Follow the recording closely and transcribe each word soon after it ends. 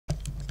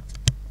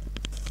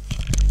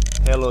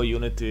Hello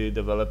Unity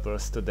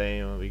developers,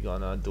 today we're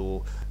gonna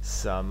do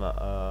some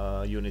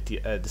Unity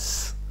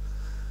ads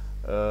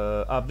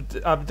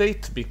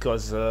update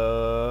because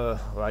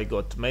I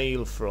got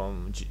mail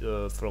from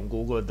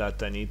Google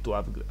that I need to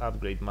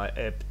upgrade my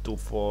app to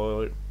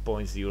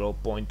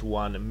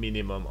 4.0.1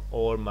 minimum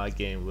or my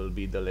game will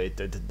be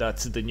deleted.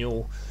 That's the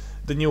new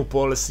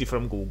policy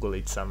from Google.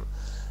 It's some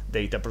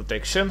data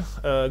protection.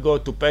 Go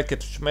to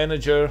package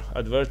manager,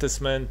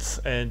 advertisement,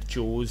 and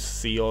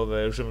choose CO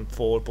version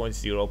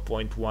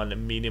 4.0.1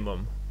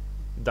 minimum.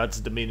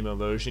 That's the minimum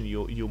version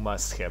you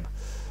must have.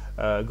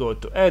 Go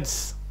to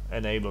ads,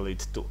 enable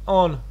it to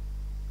on,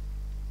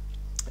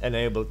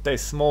 enable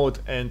test mode,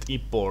 and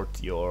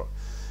import your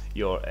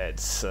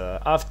ads.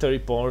 After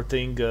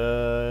importing,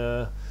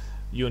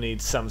 you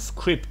need some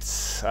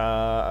scripts.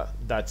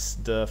 That's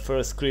the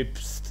first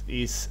script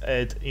is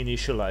add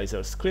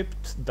initializer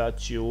script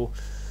that you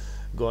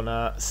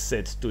gonna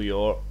set to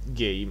your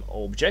game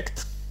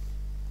object.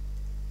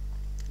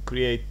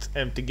 Create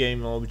empty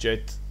game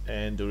object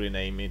and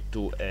rename it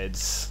to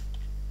ads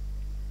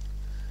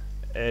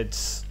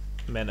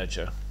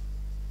manager.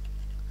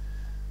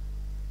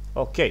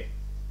 Okay,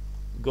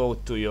 go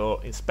to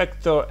your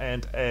inspector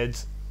and add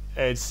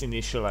ads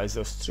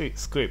initializer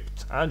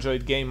script.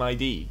 Android game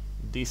ID.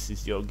 This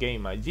is your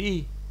game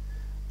ID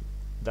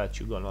that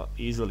you're gonna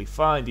easily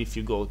find if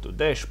you go to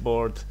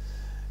dashboard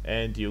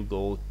and you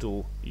go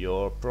to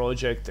your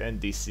project,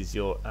 and this is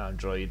your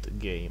Android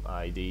game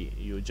ID.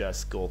 You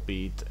just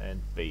copy it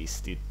and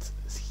paste it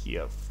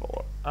here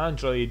for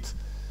Android,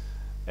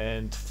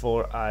 and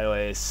for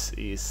iOS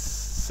is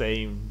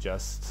same,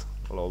 just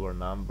lower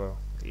number,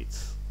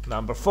 it's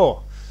number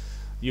 4.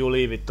 You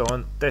leave it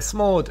on test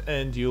mode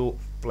and you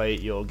play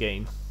your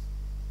game.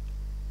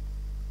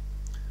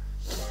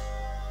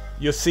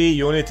 You see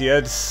Unity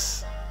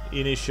ads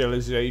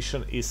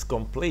initialization is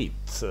complete.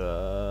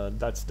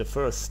 That's the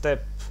first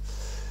step.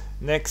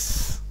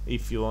 Next,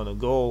 if you want to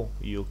go,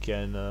 you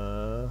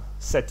can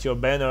set your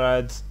banner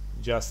ad.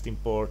 Just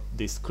import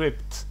this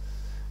script.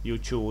 You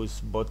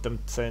choose bottom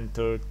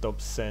center, top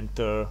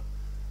center.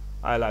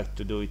 I like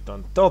to do it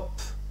on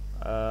top.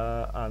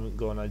 I'm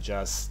gonna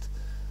just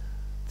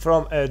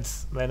from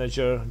ads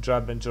manager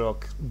drag and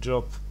drop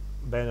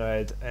banner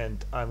ad,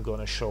 and I'm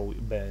gonna show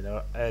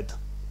banner ad.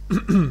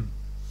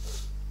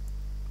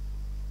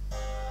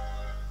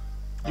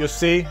 You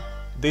see,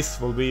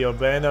 this will be your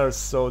banner,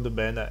 so the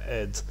banner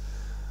ad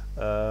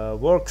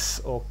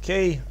works.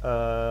 Okay,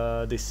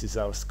 this is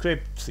our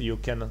script. You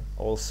can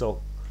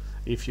also,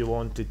 if you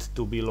want it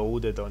to be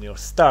loaded on your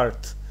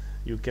start,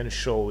 you can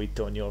show it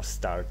on your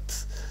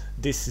start.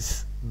 This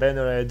is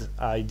banner ad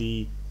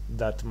ID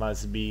that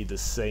must be the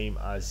same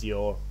as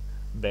your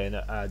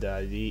banner ad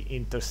ID.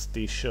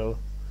 Interstitial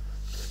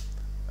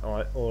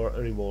or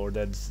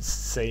rewarded,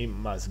 same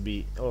must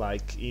be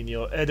like in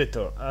your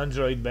editor.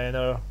 Android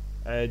banner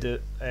ad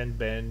and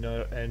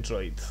banner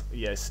Android.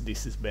 Yes,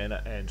 this is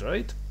banner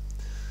Android.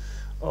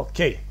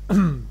 Okay.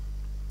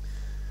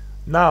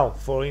 Now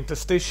for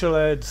interstitial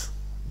ads,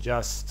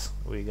 just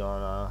we're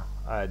gonna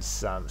add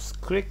some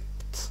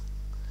script.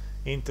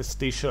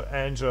 Interstitial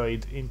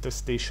Android,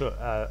 interstitial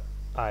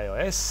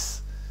iOS.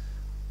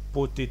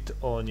 Put it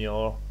on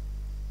your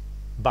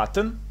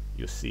button.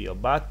 You see your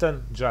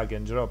button, drag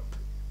and drop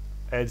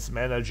ads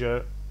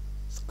manager,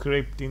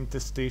 script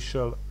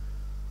interstitial,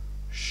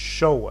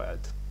 show ad.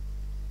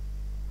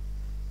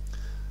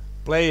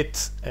 Play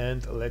it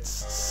and let's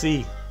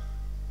see.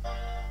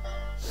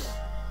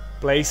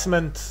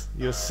 Placement,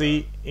 you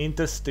see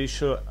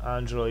interstitial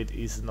Android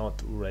is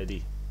not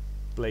ready.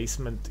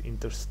 Placement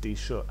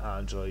interstitial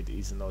Android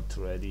is not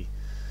ready.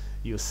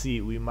 You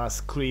see, we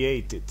must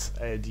create it.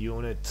 Add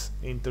unit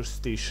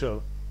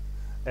interstitial,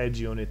 add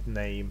unit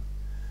name.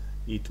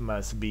 It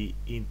must be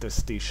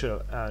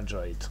interstitial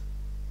Android.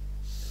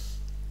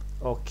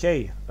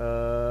 Okay,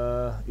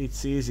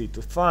 it's easy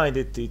to find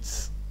it.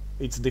 It's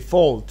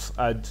default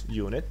add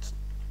unit.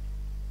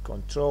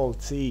 Control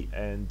C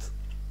and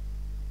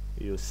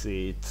you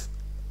see it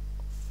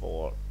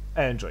for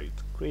Android.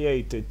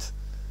 Create it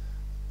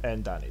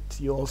and done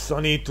it. You also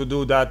need to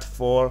do that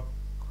for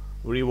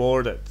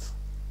rewarded.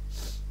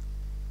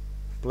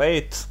 Play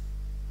it.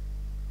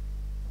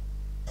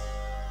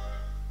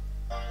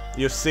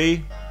 You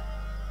see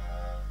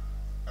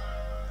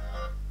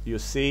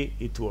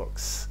it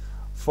works.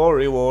 For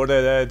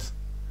rewarded ad,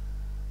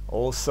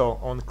 also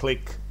on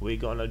click we're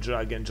gonna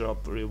drag and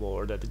drop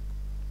rewarded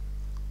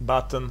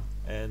button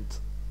and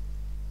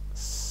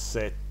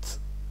set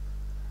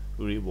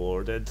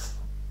rewarded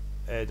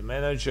ad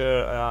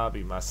manager.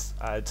 We must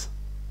add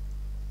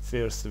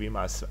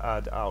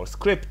our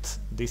script.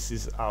 This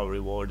is our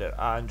rewarded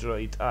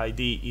Android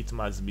ID. It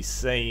must be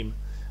same.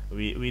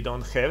 We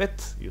don't have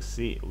it. You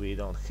see, we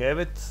don't have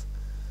it,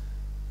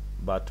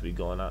 but we're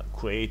gonna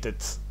create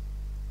it.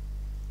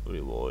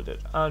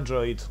 Rewarded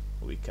Android.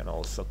 We can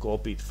also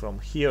copy it from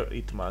here.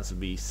 It must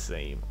be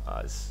same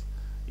as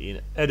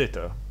in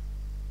editor.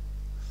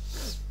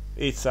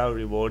 It's our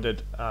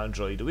rewarded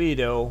Android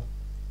video.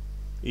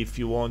 If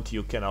you want,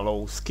 you can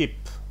allow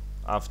skip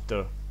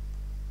after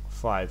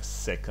 5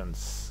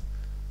 seconds.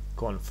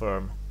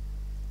 Confirm.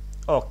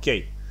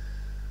 Okay,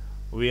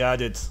 we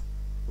added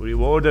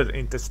rewarded,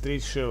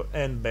 interstitial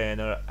and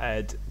banner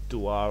add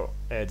to our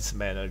ads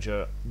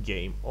manager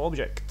game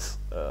object.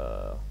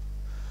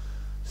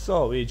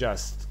 So we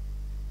just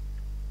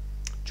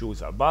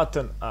choose our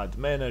button, add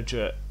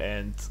manager,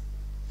 and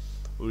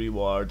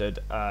rewarded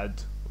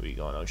ad. We're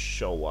gonna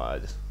show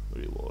ad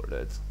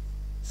rewarded.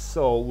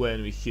 So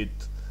when we hit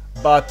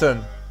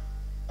button,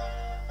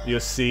 you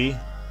see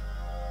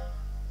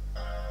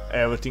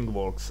everything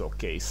works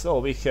okay. So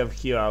we have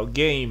here our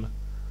game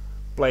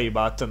play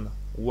button.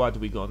 What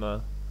we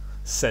gonna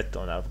set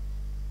on our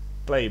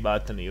play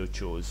button? You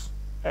choose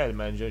ad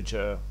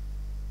manager.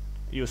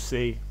 You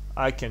see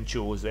I can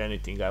choose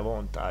anything I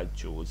want. I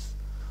choose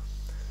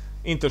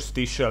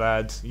interstitial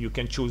ad. You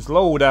can choose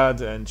load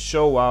ad and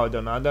show ad.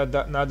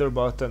 Another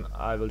button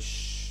I will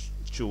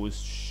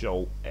choose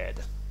show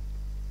ad.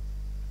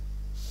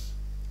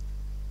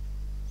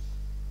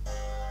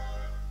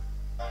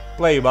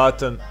 Play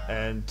button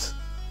and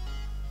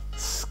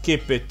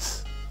skip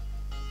it,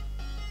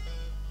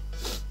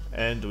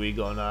 and we're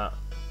gonna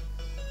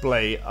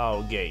play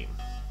our game.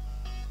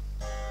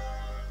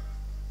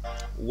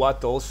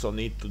 What also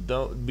need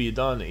to be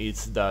done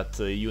is that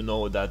you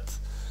know that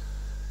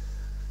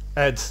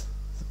ad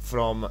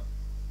from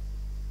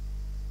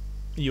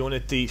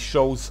Unity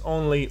shows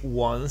only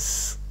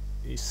once.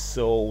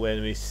 So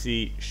when we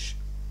see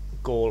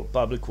call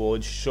public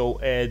void show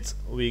ad,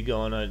 we're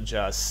gonna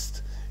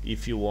just,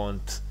 if you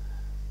want,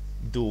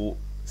 do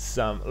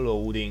some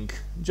loading,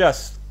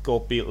 just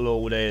copy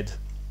loaded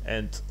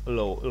and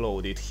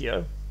load it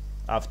here.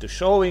 After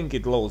showing,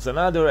 it loads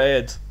another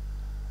ad.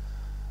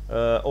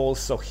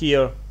 Also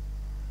here,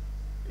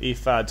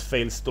 if ad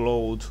fails to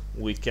load,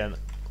 we can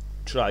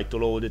try to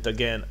load it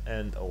again,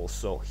 and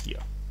also here.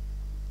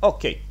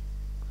 Okay,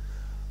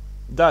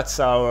 that's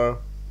our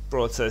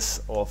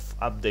process of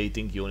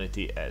updating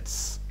Unity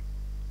ads.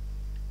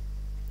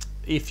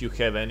 If you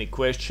have any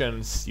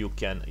questions, you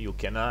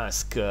can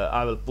ask.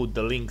 I will put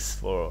the links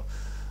for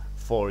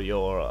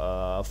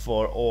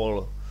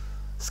all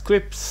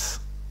scripts,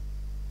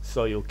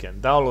 so you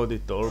can download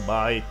it or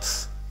buy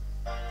it.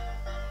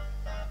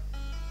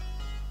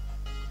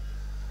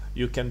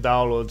 You can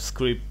download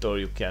script or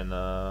you can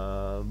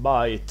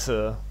buy it.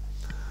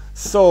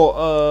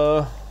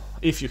 So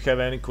if you have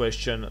any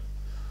question,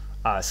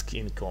 ask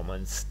in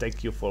comments.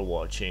 Thank you for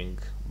watching.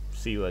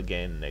 See you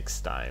again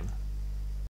next time.